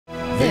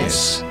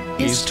This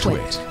is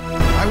TWiT.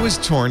 I was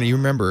torn, you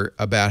remember,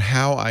 about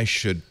how I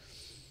should,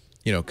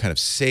 kind of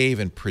save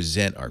and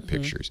present our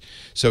pictures.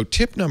 So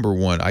tip number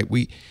one,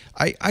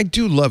 I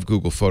do love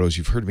Google Photos.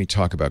 You've heard me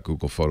talk about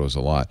Google Photos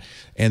a lot.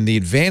 And the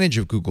advantage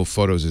of Google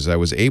Photos is I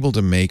was able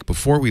to make,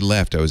 before we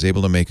left, I was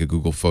able to make a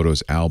Google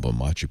Photos album,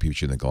 Machu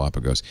Picchu and the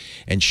Galapagos,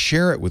 and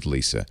share it with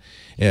Lisa.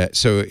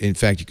 So, in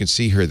fact, you can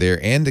see her there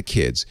and the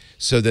kids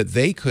so that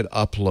they could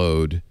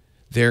upload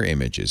their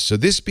images. So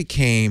this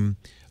became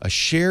a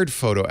shared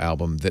photo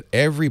album that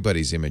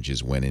everybody's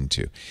images went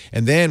into.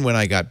 And then when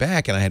I got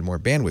back and I had more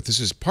bandwidth, this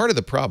is part of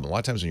the problem. A lot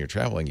of times when you're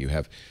traveling, you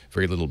have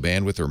very little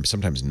bandwidth or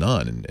sometimes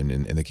none. And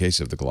in the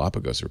case of the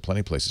Galapagos, there were plenty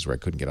of places where I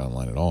couldn't get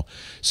online at all.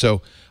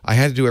 So I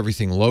had to do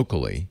everything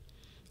locally.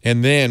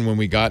 And then when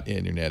we got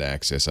internet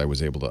access, I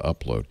was able to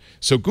upload.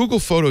 So Google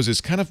Photos is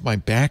kind of my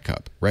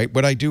backup, right?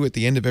 What I do at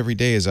the end of every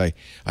day is I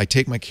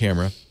take my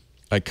camera,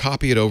 I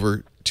copy it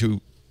over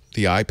to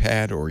the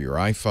iPad or your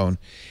iPhone,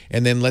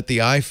 and then let the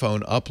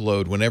iPhone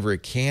upload whenever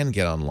it can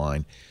get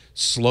online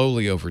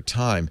slowly over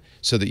time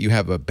so that you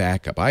have a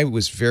backup. I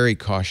was very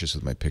cautious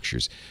with my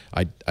pictures.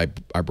 I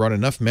brought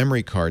enough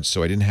memory cards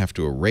so I didn't have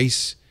to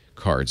erase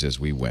cards as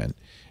we went.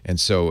 And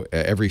so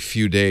every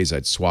few days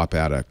I'd swap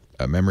out a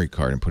memory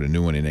card and put a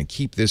new one in and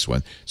keep this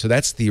one. So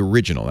that's the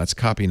original. That's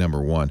copy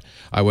number one.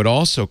 I would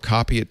also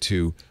copy it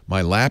to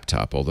my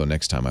laptop, although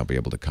next time I'll be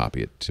able to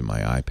copy it to my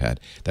iPad.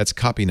 That's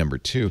copy number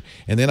two.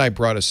 And then I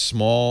brought a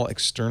small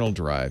external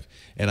drive,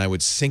 and I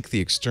would sync the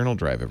external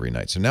drive every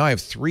night. So now I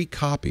have 3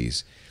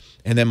 copies,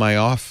 and then my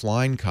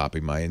offline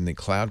copy, my in the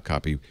cloud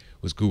copy,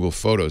 was Google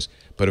Photos.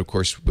 But of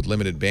course, with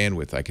limited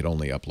bandwidth, I could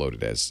only upload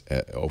it as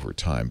over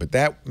time. But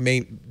that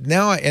may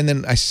now, and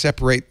then I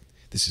separate.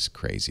 This is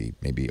crazy,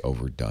 maybe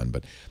overdone,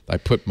 but I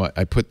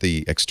put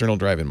the external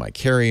drive in my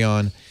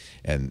carry-on,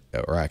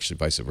 or actually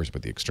vice versa,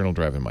 put the external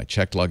drive in my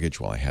checked luggage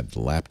while I had the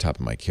laptop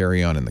in my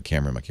carry-on and the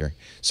camera in my carry,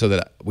 so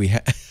that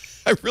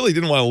I really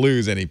didn't want to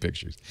lose any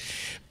pictures.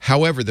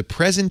 However, the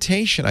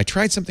presentation, I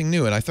tried something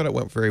new, and I thought it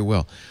went very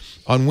well.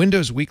 On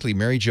Windows Weekly,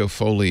 Mary Jo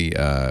Foley,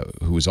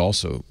 who is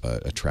also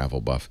a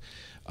travel buff,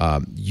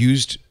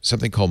 used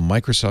something called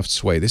Microsoft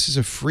Sway. This is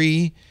a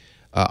free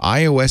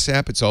iOS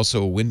app. It's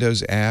also a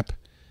Windows app.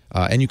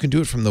 And you can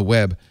do it from the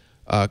web.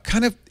 I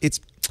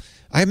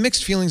have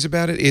mixed feelings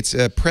about it. It's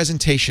a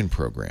presentation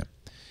program.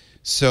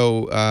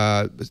 So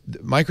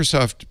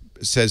Microsoft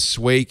says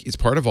Sway, it's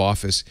part of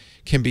Office,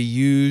 can be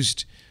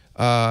used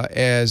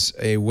as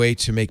a way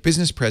to make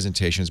business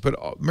presentations.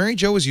 But Mary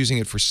Jo was using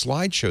it for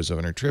slideshows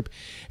on her trip,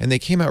 and they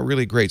came out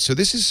really great. So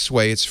this is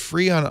Sway. It's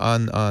free on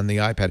the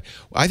iPad.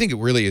 I think it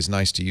really is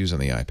nice to use on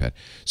the iPad.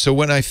 So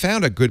when I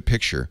found a good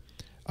picture,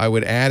 I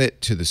would add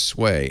it to the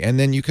Sway. And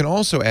then you can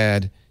also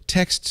add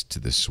text to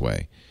the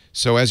Sway.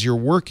 So as you're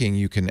working,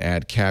 you can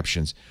add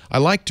captions. I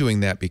like doing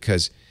that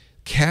because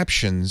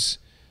captions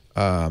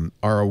are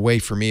a way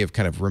for me of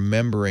kind of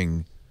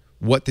remembering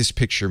what this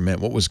picture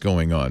meant, what was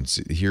going on.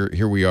 So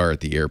here we are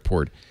at the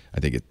airport, I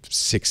think at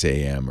 6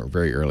 a.m. or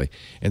very early.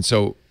 And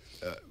so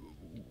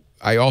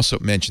I also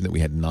mentioned that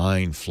we had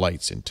 9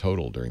 flights in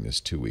total during this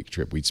 2-week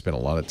trip. We'd spent a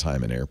lot of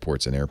time in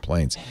airports and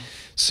airplanes.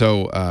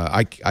 So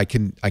I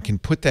can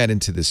put that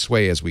into the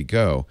Sway as we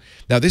go.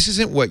 Now, this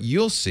isn't what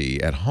you'll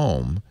see at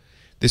home.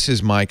 This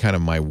is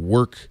my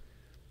work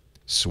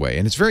Sway.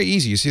 And it's very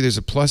easy. You see there's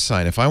a plus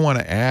sign. If I want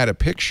to add a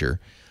picture,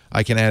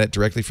 I can add it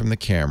directly from the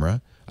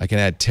camera. I can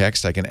add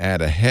text. I can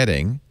add a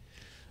heading.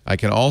 I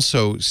can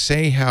also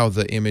say how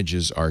the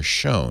images are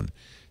shown.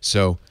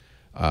 So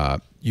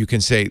you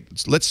can say,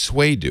 let's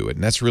Sway do it.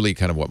 And that's really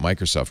kind of what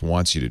Microsoft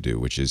wants you to do,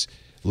 which is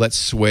let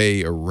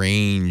Sway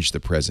arrange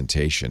the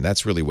presentation.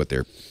 That's really what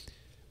they're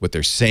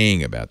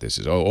saying about this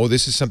is, oh,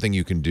 this is something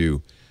you can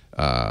do,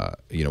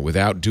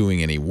 without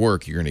doing any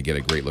work. You're going to get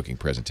a great looking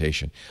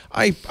presentation.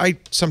 I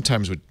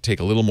sometimes would take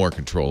a little more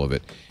control of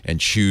it and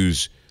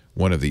choose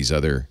one of these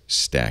other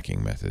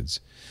stacking methods.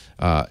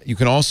 You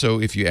can also,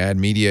 if you add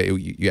media,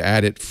 you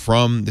add it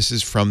from, this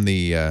is from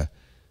the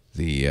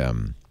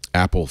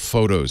Apple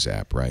Photos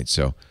app, right?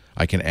 So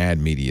I can add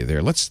media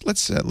there. Let's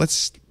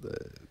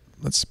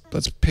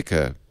pick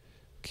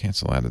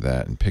cancel out of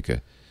that and pick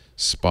a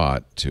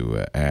spot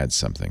to add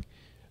something.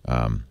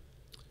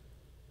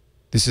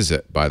 This is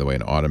by the way,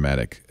 an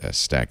automatic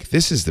stack.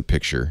 This is the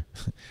picture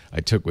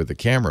I took with the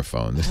camera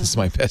phone. This is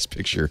my best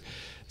picture,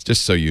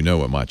 just so you know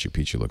what Machu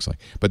Picchu looks like.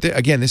 But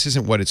again, this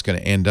isn't what it's going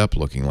to end up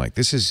looking like.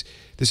 This is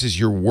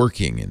you're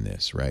working in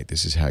this, right?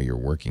 This is how you're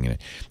working in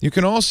it. You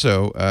can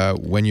also,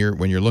 when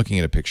you're looking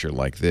at a picture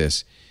like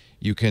this,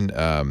 you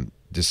can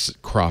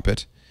just crop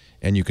it,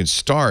 and you can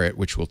star it,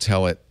 which will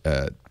tell it,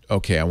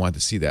 okay, I want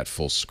to see that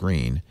full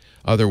screen.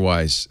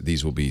 Otherwise,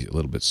 these will be a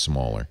little bit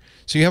smaller.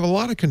 So you have a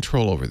lot of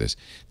control over this.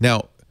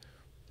 Now,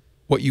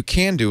 what you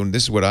can do, and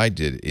this is what I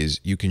did,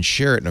 is you can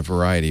share it in a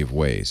variety of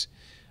ways.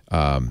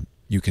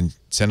 You can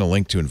send a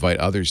link to invite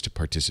others to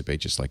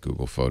participate, just like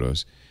Google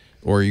Photos.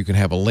 Or you can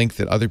have a link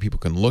that other people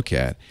can look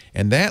at,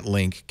 and that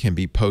link can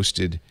be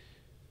posted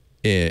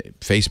in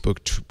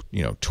Facebook,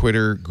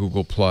 Twitter,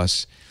 Google+.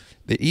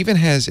 It even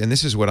has, and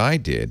this is what I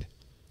did,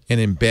 an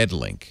embed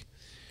link.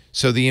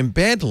 So the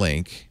embed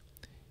link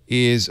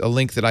is a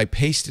link that I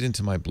pasted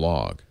into my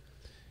blog,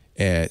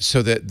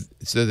 so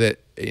that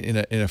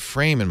in a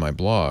frame in my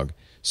blog,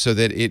 so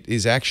that it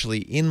is actually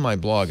in my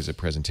blog as a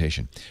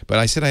presentation. But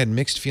I said I had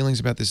mixed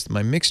feelings about this.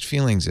 My mixed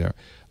feelings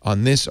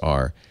on this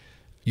are,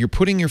 you're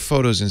putting your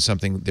photos in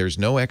something, there's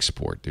no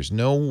export. There's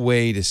no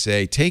way to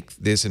say, take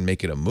this and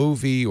make it a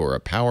movie or a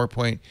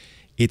PowerPoint.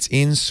 It's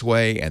in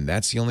Sway, and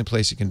that's the only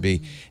place it can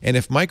be. And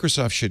if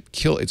Microsoft should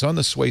kill, it's on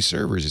the Sway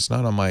servers, it's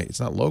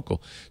not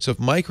local. So if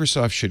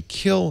Microsoft should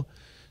kill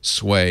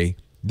Sway,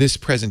 this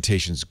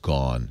presentation's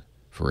gone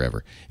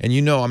forever. And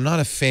you know, I'm not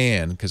a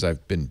fan, because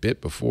I've been bit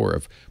before,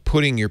 of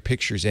putting your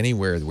pictures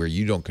anywhere where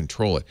you don't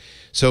control it.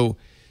 So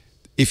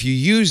if you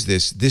use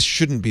this, this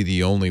shouldn't be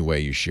the only way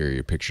you share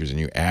your pictures, and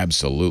you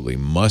absolutely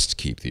must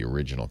keep the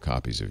original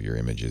copies of your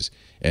images.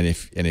 And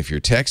if your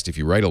text, if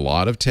you write a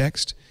lot of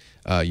text,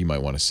 you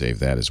might want to save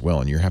that as well,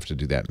 and you have to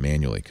do that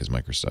manually because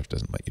Microsoft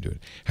doesn't let you do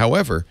it.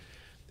 However,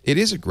 it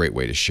is a great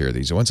way to share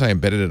these. Once I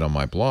embedded it on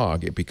my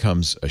blog, it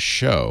becomes a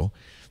show.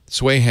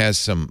 Sway has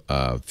some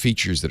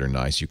features that are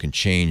nice. You can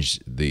change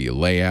the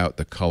layout,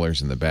 the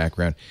colors in the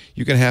background.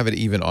 You can have it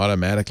even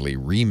automatically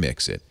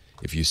remix it.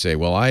 If you say,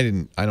 well, I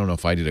don't know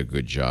if I did a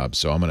good job,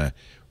 so I'm going to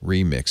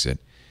remix it.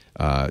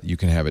 You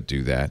can have it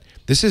do that.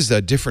 This is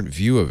a different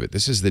view of it.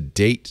 This is the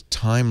date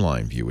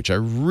timeline view, which I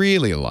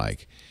really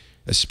like,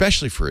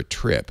 especially for a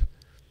trip.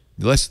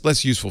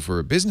 Less useful for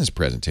a business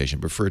presentation,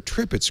 but for a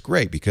trip, it's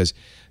great, because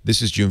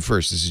this is June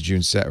 1st, this is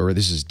June 2nd, or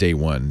this is day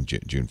 1,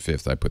 June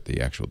 5th. I put the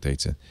actual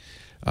dates in.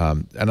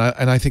 And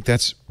I think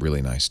that's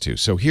really nice too.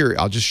 So here,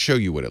 I'll just show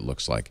you what it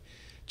looks like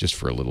just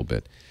for a little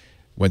bit.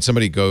 When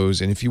somebody goes,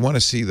 and if you want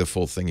to see the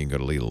full thing, you can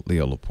go to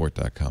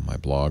leolaporte.com, my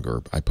blog,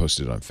 or I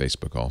posted it on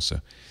Facebook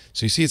also.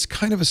 So you see, it's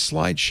kind of a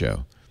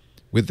slideshow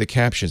with the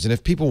captions. And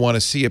if people want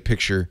to see a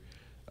picture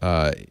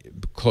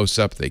close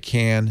up, they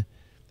can,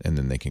 and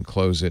then they can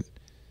close it.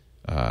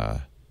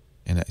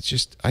 And it's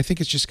just, I think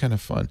it's just kind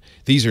of fun.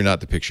 These are not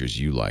the pictures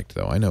you liked,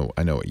 though. I know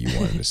what you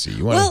wanted to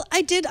see. Well,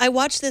 I did. I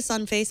watched this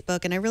on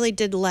Facebook, and I really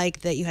did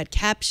like that you had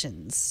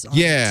captions on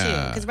it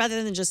too. Because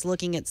rather than just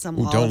looking at don't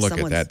look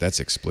at that. That's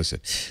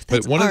explicit.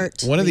 That's but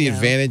art, one of the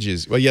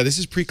advantages. Well, yeah, this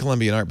is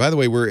pre-Columbian art. By the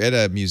way, we're at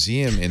a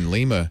museum in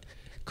Lima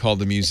called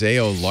the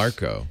Museo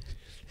Larco,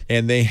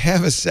 and they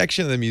have a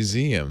section of the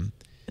museum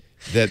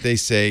that they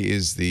say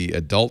is the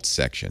adult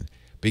section,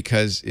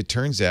 because it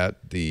turns out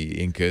the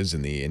Incas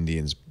and the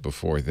Indians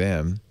before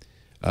them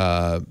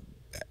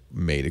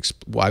made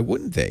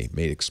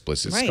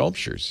explicit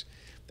sculptures.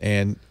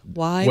 And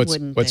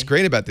what's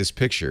great about this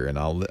picture, and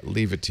I'll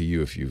leave it to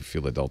you if you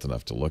feel adult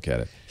enough to look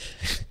at it.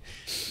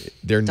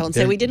 Don't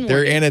say we didn't.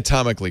 They're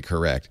anatomically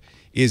correct.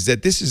 Is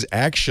that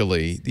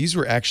these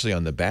were actually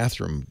on the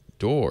bathroom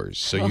doors,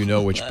 so you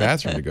know which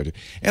bathroom to go to.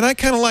 And I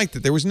kind of liked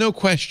that there was no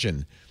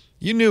question.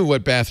 You knew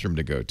what bathroom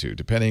to go to,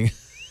 depending.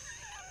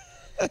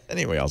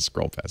 Anyway, I'll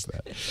scroll past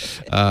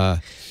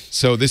that.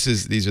 So these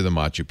are the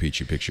Machu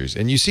Picchu pictures.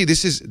 And you see,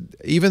 this is,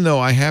 even though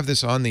I have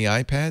this on the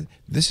iPad,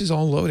 this is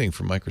all loading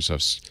from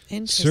Microsoft's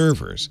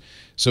servers.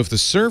 So if the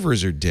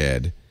servers are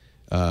dead,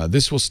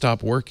 this will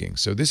stop working.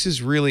 So this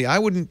is really, I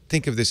wouldn't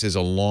think of this as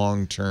a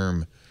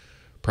long-term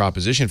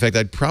proposition. In fact,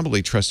 I'd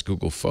probably trust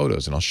Google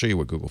Photos, and I'll show you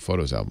what Google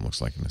Photos album looks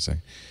like in a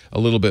second, a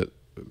little bit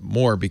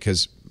more,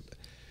 because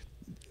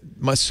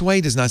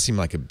Sway does not seem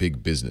like a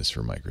big business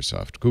for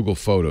Microsoft. Google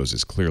Photos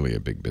is clearly a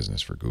big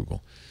business for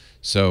Google.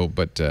 So,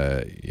 but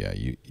yeah,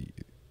 you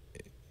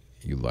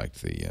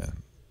liked the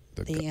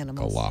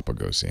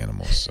Galapagos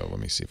animals. So let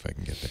me see if I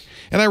can get there.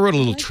 And I wrote a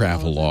little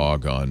travel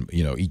log on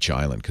each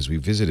island, because we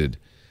visited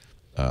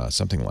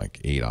something like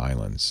 8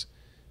 islands.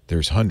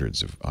 There's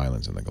hundreds of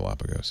islands in the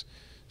Galapagos.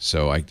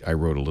 So I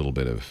wrote a little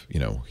bit of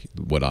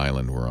what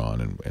island we're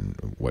on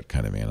and what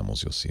kind of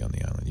animals you'll see on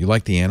the island. You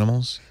like the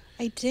animals?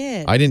 I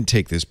did. I didn't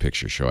take this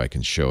picture so I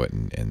can show it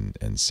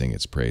and sing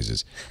its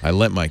praises. I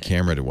lent my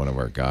camera to one of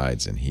our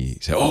guides, and he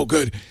said, "Oh,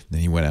 good." And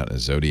then he went out in a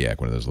Zodiac,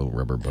 one of those little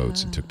rubber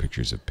boats, and took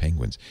pictures of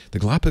penguins. The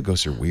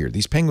Galapagos are weird.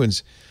 These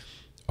penguins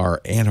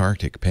are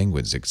Antarctic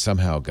penguins that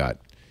somehow got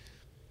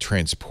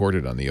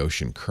transported on the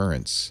ocean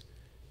currents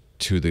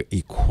to the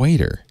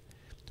equator,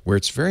 where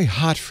it's very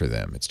hot for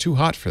them. It's too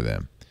hot for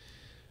them.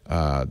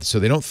 So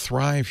they don't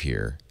thrive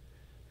here.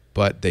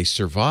 But they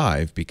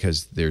survive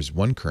because there's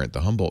one current,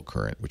 the Humboldt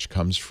current, which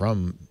comes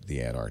from the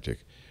Antarctic,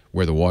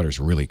 where the water's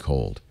really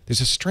cold.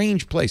 There's a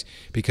strange place,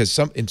 because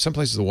in some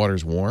places the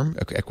water's warm,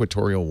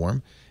 equatorial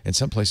warm, and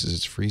some places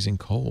it's freezing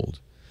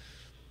cold.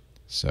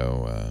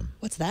 So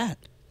what's that?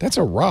 That's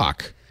a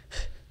rock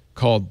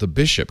called the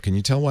Bishop. Can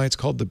you tell why it's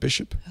called the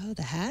Bishop? Oh,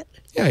 the hat?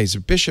 Yeah, he's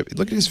a bishop.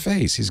 Look at his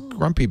face. He's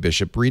grumpy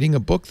bishop reading a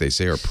book, they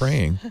say, or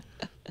praying.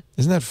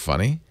 Isn't that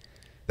funny?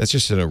 That's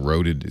just an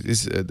eroded.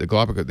 The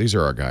Galapagos. These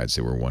are our guides.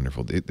 They were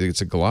wonderful.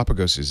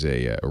 Galapagos is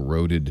a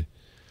eroded.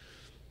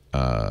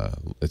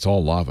 It's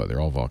all lava. They're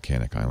all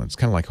volcanic islands.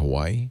 Kind of like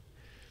Hawaii.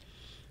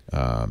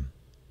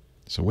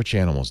 So, which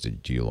animals do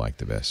you like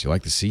the best? You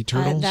like the sea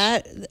turtles?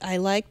 I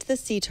liked the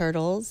sea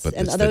turtles.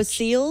 And are those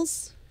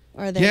seals?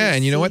 Or they Yeah,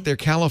 and you know what? They're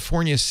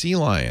California sea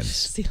lions.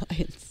 Sea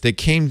lions. They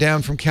came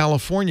down from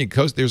California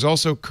coast. There's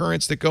also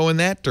currents that go in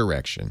that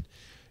direction.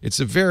 It's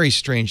a very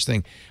strange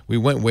thing. We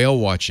went whale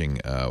watching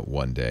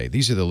one day.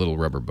 These are the little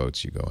rubber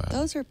boats you go out.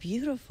 Those are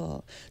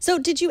beautiful. So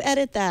did you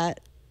edit that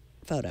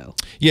photo?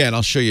 Yeah, and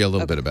I'll show you a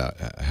little bit about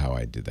how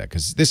I did that,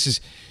 because this is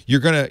you're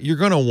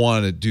gonna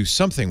want to do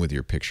something with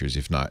your pictures,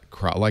 if not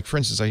like for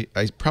instance,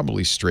 I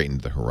probably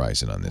straightened the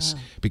horizon on this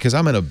because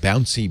I'm in a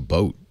bouncy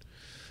boat,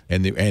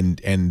 and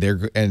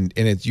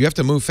you have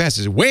to move fast.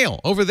 There's a whale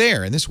over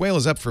there, and this whale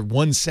is up for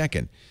 1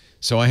 second,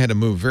 so I had to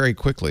move very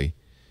quickly.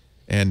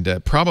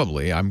 And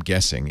probably, I'm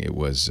guessing it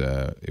was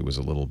a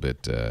little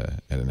bit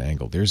at an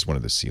angle. There's one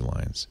of the sea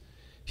lions.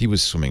 He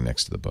was swimming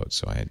next to the boat,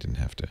 so I didn't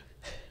have to.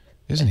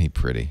 Isn't he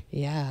pretty?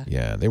 Yeah.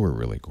 Yeah, they were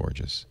really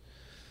gorgeous.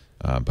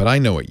 But I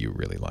know what you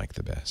really like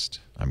the best.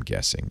 I'm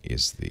guessing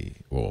is the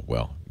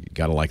well, you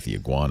got to like the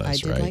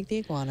iguanas, right? I did like the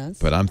iguanas.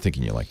 But I'm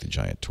thinking you like the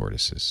giant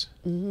tortoises.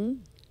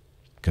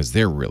 Because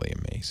they're really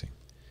amazing.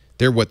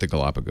 They're what the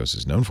Galapagos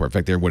is known for. In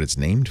fact, they're what it's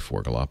named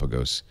for.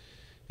 Galapagos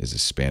is a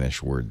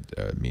Spanish word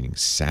meaning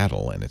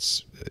saddle, and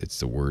it's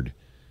the word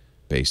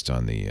based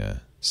on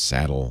the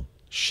saddle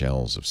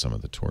shells of some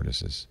of the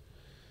tortoises.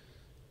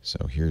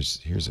 So here's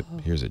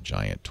a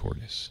giant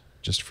tortoise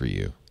just for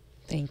you.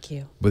 Thank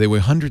you. But they weigh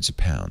hundreds of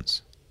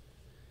pounds,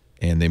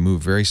 and they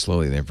move very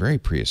slowly. They're very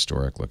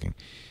prehistoric looking.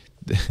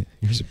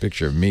 Here's a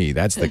picture of me.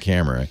 That's the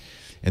camera,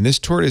 and this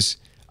tortoise.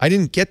 I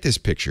didn't get this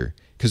picture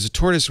because the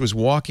tortoise was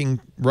walked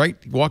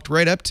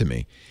right up to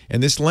me,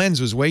 and this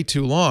lens was way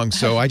too long.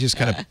 So I just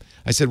kind of,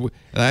 I said, and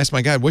I asked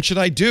my guide, "What should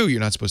I do?"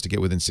 You're not supposed to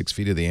get within 6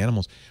 feet of the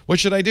animals. What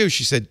should I do?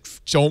 She said,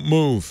 "Don't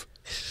move."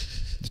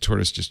 The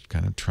tortoise just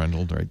kind of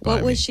trundled right by me.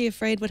 What was she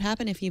afraid would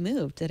happen if you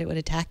moved? That it would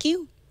attack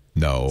you?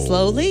 No.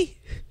 Slowly?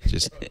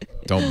 Just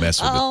don't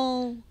mess with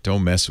it.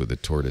 Don't mess with the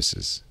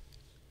tortoises.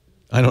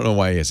 I don't know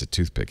why he has a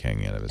toothpick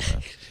hanging out of his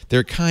mouth.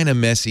 They're kind of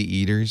messy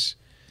eaters.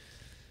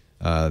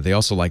 They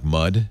also like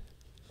mud.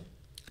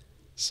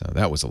 So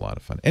that was a lot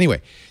of fun.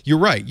 Anyway, you're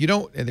right. You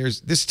don't.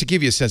 There's this to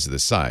give you a sense of the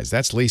size.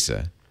 That's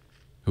Lisa,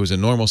 who is a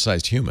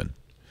normal-sized human,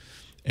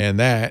 and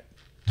that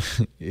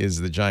is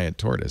the giant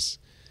tortoise.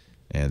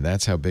 And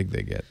that's how big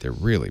they get. They're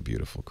really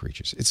beautiful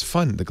creatures. It's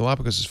fun. The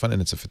Galapagos is fun,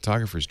 and it's a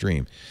photographer's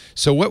dream.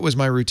 So what was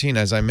my routine,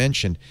 as I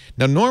mentioned?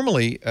 Now,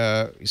 normally,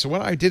 so what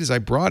I did is I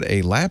brought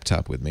a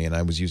laptop with me, and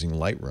I was using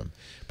Lightroom.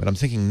 But I'm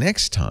thinking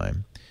next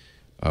time,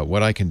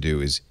 what I can do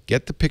is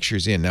get the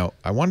pictures in. Now,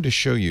 I wanted to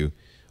show you,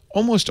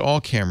 almost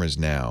all cameras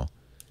now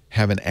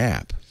have an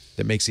app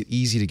that makes it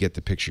easy to get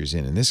the pictures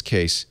in. In this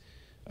case,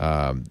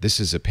 this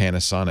is a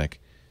Panasonic,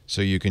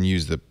 so you can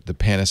use the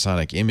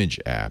Panasonic Image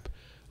app.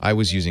 I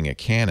was using a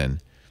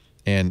Canon,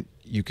 and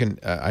you can.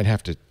 I'd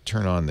have to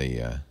turn on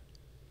the.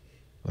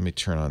 Let me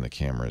turn on the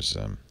camera's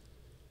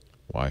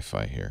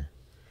Wi-Fi here.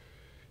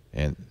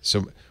 And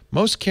so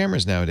most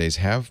cameras nowadays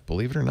have,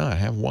 believe it or not,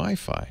 have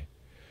Wi-Fi.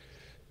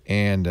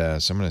 And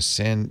so I'm going to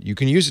send. You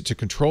can use it to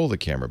control the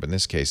camera, but in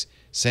this case,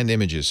 send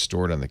images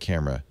stored on the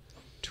camera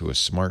to a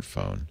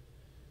smartphone.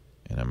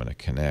 And I'm going to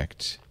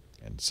connect,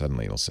 and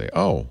suddenly it'll say,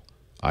 "Oh,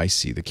 I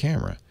see the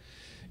camera."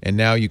 And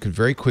now you can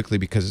very quickly,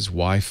 because it's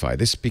Wi-Fi,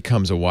 this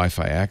becomes a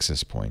Wi-Fi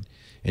access point,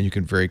 and you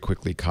can very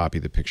quickly copy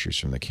the pictures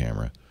from the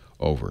camera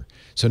over.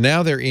 So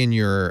now they're in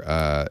your,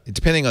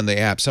 depending on the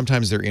app,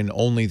 sometimes they're in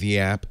only the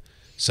app,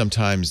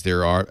 sometimes they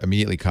are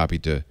immediately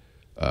copied to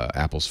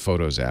Apple's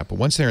Photos app. But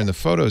once they're in the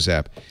Photos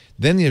app,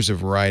 then there's a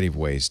variety of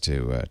ways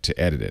to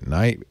edit it. And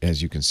I,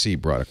 as you can see,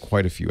 brought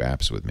quite a few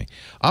apps with me.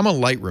 I'm a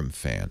Lightroom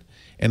fan,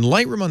 and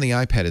Lightroom on the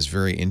iPad is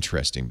very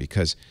interesting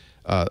because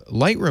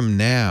Lightroom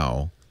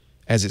now,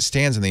 as it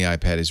stands on the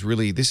iPad, is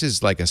really, this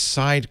is like a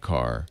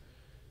sidecar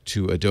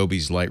to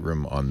Adobe's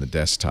Lightroom on the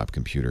desktop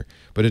computer.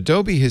 But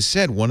Adobe has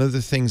said one of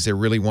the things they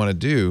really want to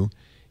do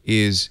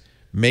is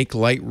make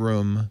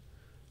Lightroom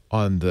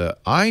on the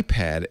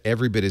iPad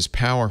every bit as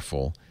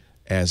powerful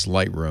as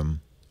Lightroom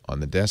on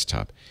the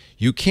desktop.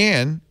 You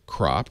can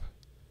crop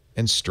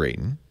and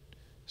straighten,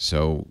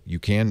 so you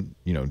can,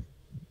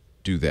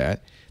 do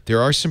that.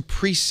 There are some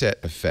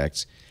preset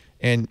effects,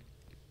 and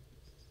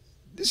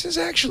this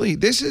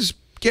is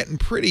getting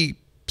pretty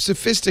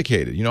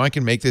sophisticated. I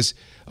can make this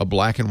a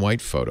black and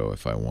white photo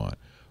if I want,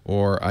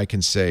 or I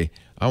can say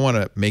I want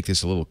to make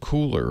this a little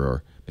cooler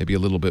or maybe a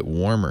little bit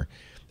warmer.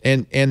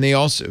 And they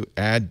also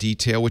add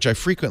detail, which I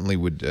frequently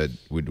would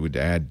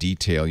add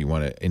detail. You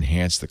want to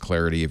enhance the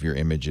clarity of your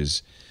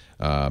images,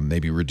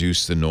 maybe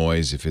reduce the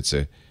noise if it's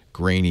a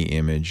grainy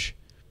image,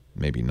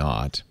 maybe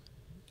not.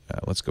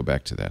 Let's go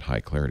back to that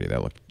high clarity.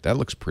 That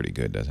looks pretty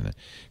good, doesn't it?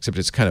 Except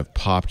it's kind of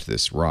popped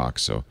this rock,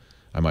 so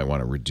I might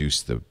want to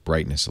reduce the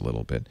brightness a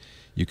little bit.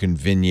 You can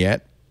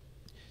vignette.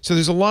 So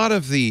there's a lot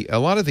of the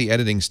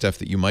editing stuff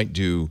that you might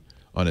do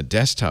on a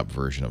desktop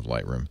version of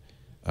Lightroom.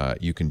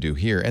 You can do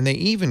here, and they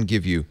even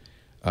give you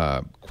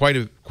quite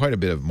a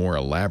bit of more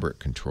elaborate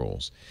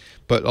controls.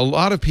 But a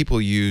lot of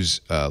people use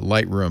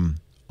Lightroom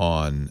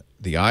on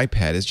the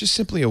iPad as just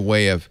simply a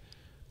way of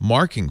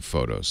marking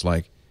photos.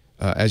 Like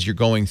as you're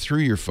going through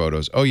your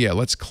photos. Oh yeah,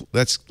 let's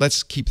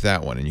keep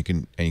that one, and you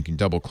can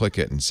double click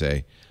it and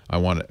say I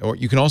want it. Or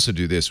you can also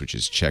do this, which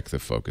is check the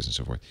focus and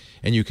so forth,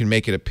 and you can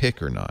make it a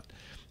pic or not.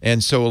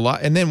 And so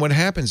and then what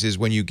happens is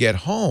when you get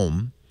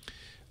home,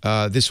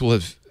 this will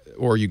have,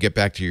 or you get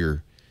back to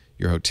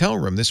your hotel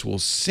room, this will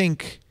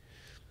sync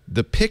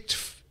the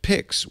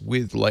pics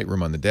with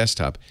Lightroom on the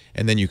desktop,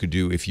 and then you could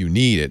do, if you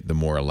need it, the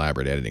more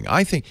elaborate editing.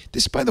 I think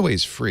this, by the way,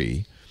 is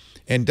free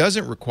and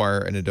doesn't require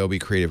an Adobe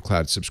Creative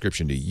Cloud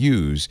subscription to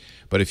use,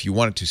 but if you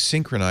want it to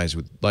synchronize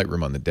with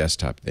Lightroom on the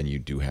desktop, then you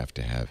do have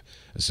to have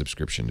a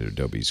subscription to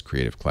Adobe's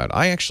Creative Cloud.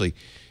 I actually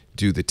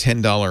do the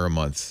 $10 a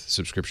month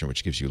subscription,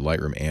 which gives you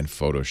Lightroom and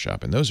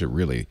Photoshop, and those are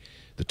really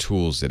the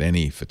tools that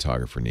any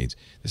photographer needs.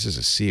 This is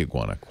a sea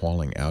iguana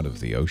crawling out of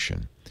the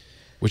ocean,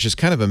 which is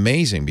kind of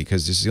amazing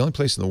because this is the only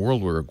place in the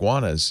world where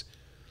iguanas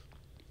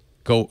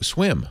go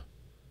swim.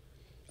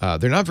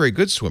 They're not very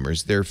good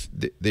swimmers.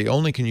 They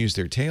only can use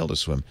their tail to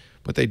swim.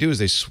 What they do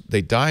is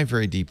they dive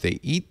very deep. They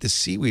eat the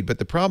seaweed, but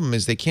the problem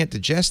is they can't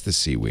digest the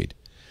seaweed.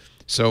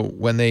 So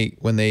once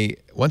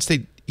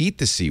they eat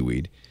the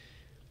seaweed,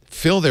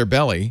 fill their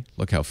belly,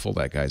 look how full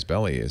that guy's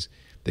belly is,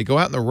 they go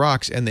out in the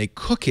rocks and they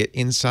cook it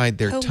inside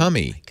their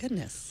tummy. Oh my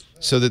goodness.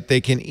 So that they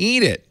can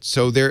eat it.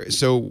 So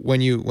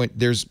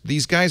there's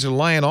these guys are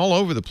lying all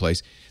over the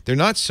place. They're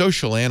not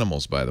social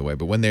animals, by the way,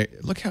 but when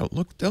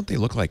don't they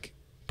look like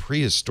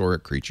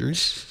prehistoric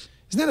creatures?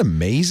 Isn't that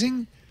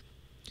amazing?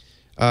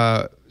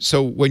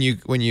 So when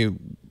you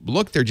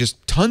look, there are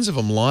just tons of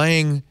them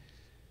lying.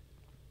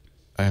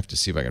 I have to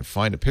see if I can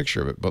find a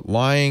picture of it, but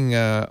lying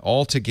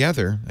all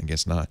together, I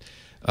guess not,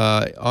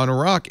 on a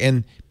rock.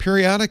 And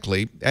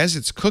periodically, as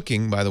it's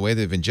cooking, by the way,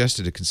 they've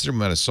ingested a considerable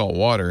amount of salt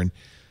water, and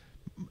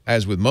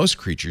as with most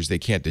creatures, they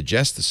can't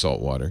digest the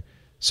salt water.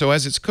 So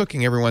as it's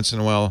cooking, every once in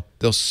a while,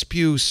 they'll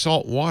spew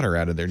salt water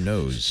out of their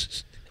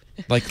nose,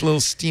 like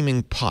little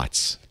steaming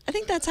pots. I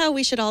think that's how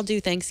we should all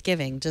do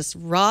Thanksgiving. Just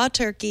raw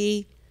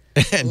turkey,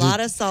 a lot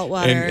of salt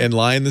water. And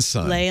lie in the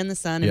sun. Lay in the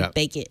sun and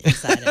bake it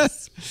inside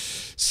us.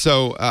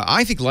 So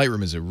I think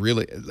Lightroom is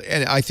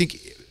and I think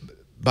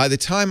by the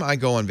time I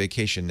go on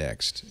vacation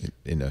next,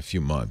 in a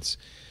few months,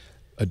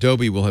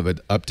 Adobe will have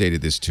updated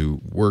this to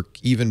work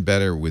even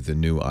better with the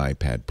new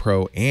iPad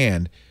Pro,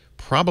 and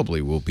probably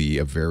will be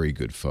a very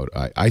good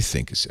photo. I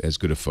think as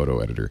good a photo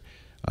editor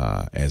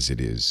as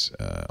it is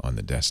on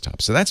the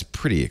desktop. So that's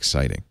pretty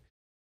exciting.